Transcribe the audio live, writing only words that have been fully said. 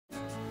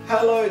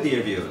Hello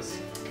dear viewers,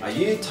 are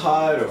you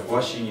tired of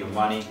washing your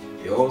money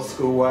the old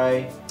school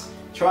way?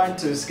 Trying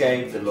to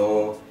escape the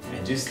law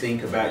and just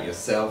think about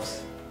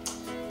yourselves?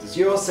 Does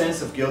your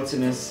sense of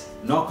guiltiness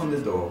knock on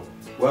the door?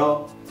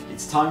 Well,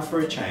 it's time for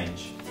a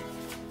change.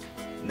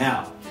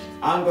 Now,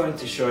 I'm going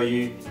to show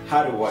you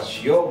how to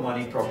wash your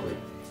money properly.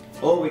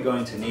 All we're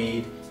going to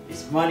need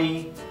is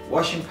money,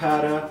 washing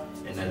powder,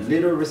 and a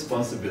little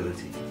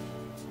responsibility.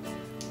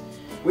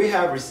 We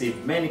have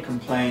received many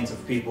complaints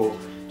of people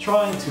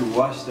trying to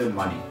wash their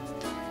money.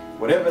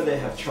 Whatever they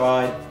have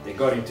tried, they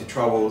got into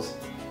troubles,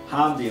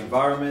 harmed the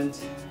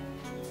environment,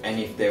 and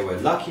if they were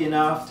lucky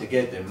enough to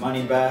get their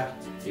money back,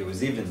 it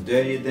was even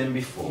dirtier than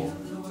before.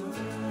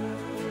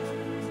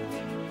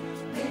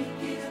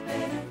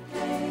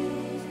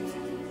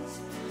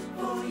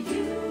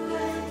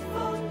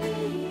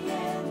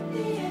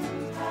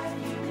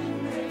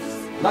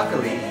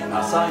 Luckily,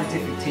 our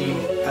scientific team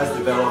has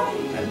developed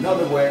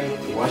another way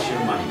to wash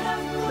your money.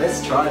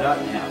 Let's try it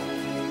out now.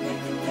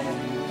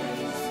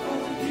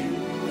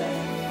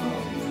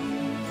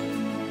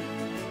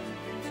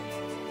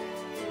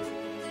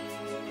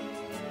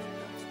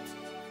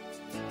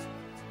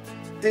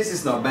 This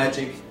is not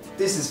magic,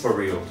 this is for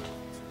real.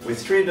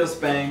 With Triodos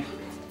Bank,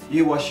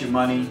 you wash your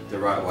money the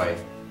right way.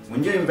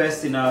 When you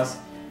invest in us,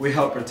 we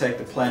help protect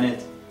the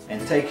planet and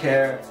take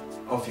care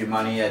of your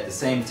money at the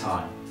same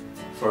time.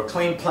 For a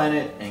clean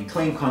planet and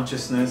clean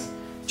consciousness,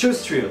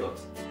 choose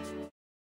Triodos.